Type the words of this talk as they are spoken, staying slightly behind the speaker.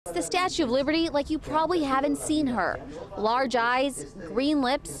It's the Statue of Liberty like you probably haven't seen her. Large eyes, green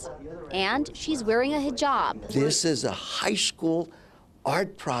lips, and she's wearing a hijab. This is a high school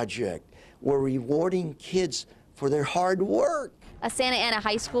art project. We're rewarding kids for their hard work. A Santa Ana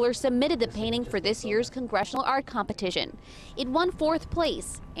high schooler submitted the painting for this year's congressional art competition. It won 4th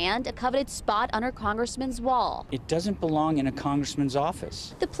place and a coveted spot on her congressman's wall. It doesn't belong in a congressman's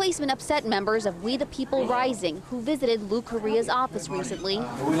office. The placement upset members of We the People Rising, who visited Lou Correa's office recently.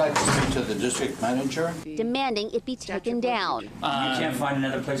 We'd like to speak to the district manager, Demanding it be taken down. You can't find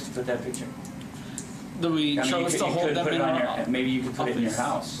another place to put that picture. Do we chose to hold them in our maybe you could put it in your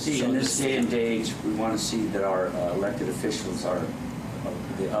house. See, in this day and age, we want to see that our elected officials are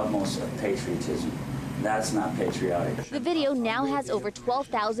of the utmost of patriotism. That's not patriotic. The video now has over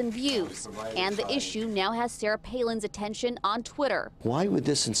 12,000 views, and the issue now has Sarah Palin's attention on Twitter. Why would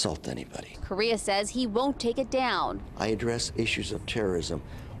this insult anybody? Correa says he won't take it down. I address issues of terrorism.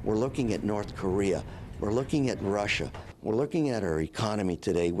 We're looking at North Korea. We're looking at Russia. We're looking at our economy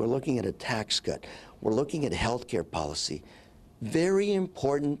today. We're looking at a tax cut. We're looking at healthcare policy. Very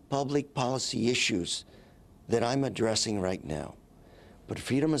important public policy issues that I'm addressing right now. But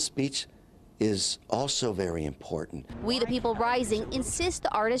freedom of speech is also very important. We the People Rising insist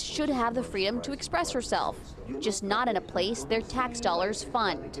the artist should have the freedom to express herself, just not in a place their tax dollars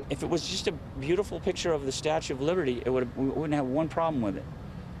fund. If it was just a beautiful picture of the Statue of Liberty, we wouldn't have one problem with it.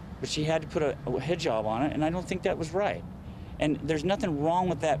 But she had to put a hijab on it, and I don't think that was right. And there's nothing wrong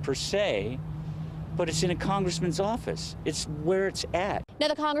with that per se, but it's in a congressman's office. It's where it's at. Now,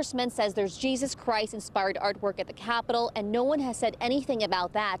 the congressman says there's Jesus Christ-inspired artwork at the Capitol, and no one has said anything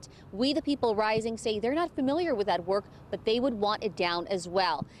about that. We the People Rising say they're not familiar with that work, but they would want it down as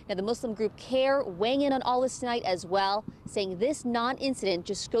well. Now, the Muslim group CARE weighing in on all this tonight as well, saying this non-incident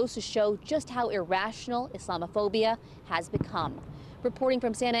just goes to show just how irrational Islamophobia has become. Reporting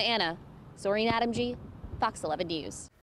from Santa Ana, Zorine Adamji, Fox 11 News.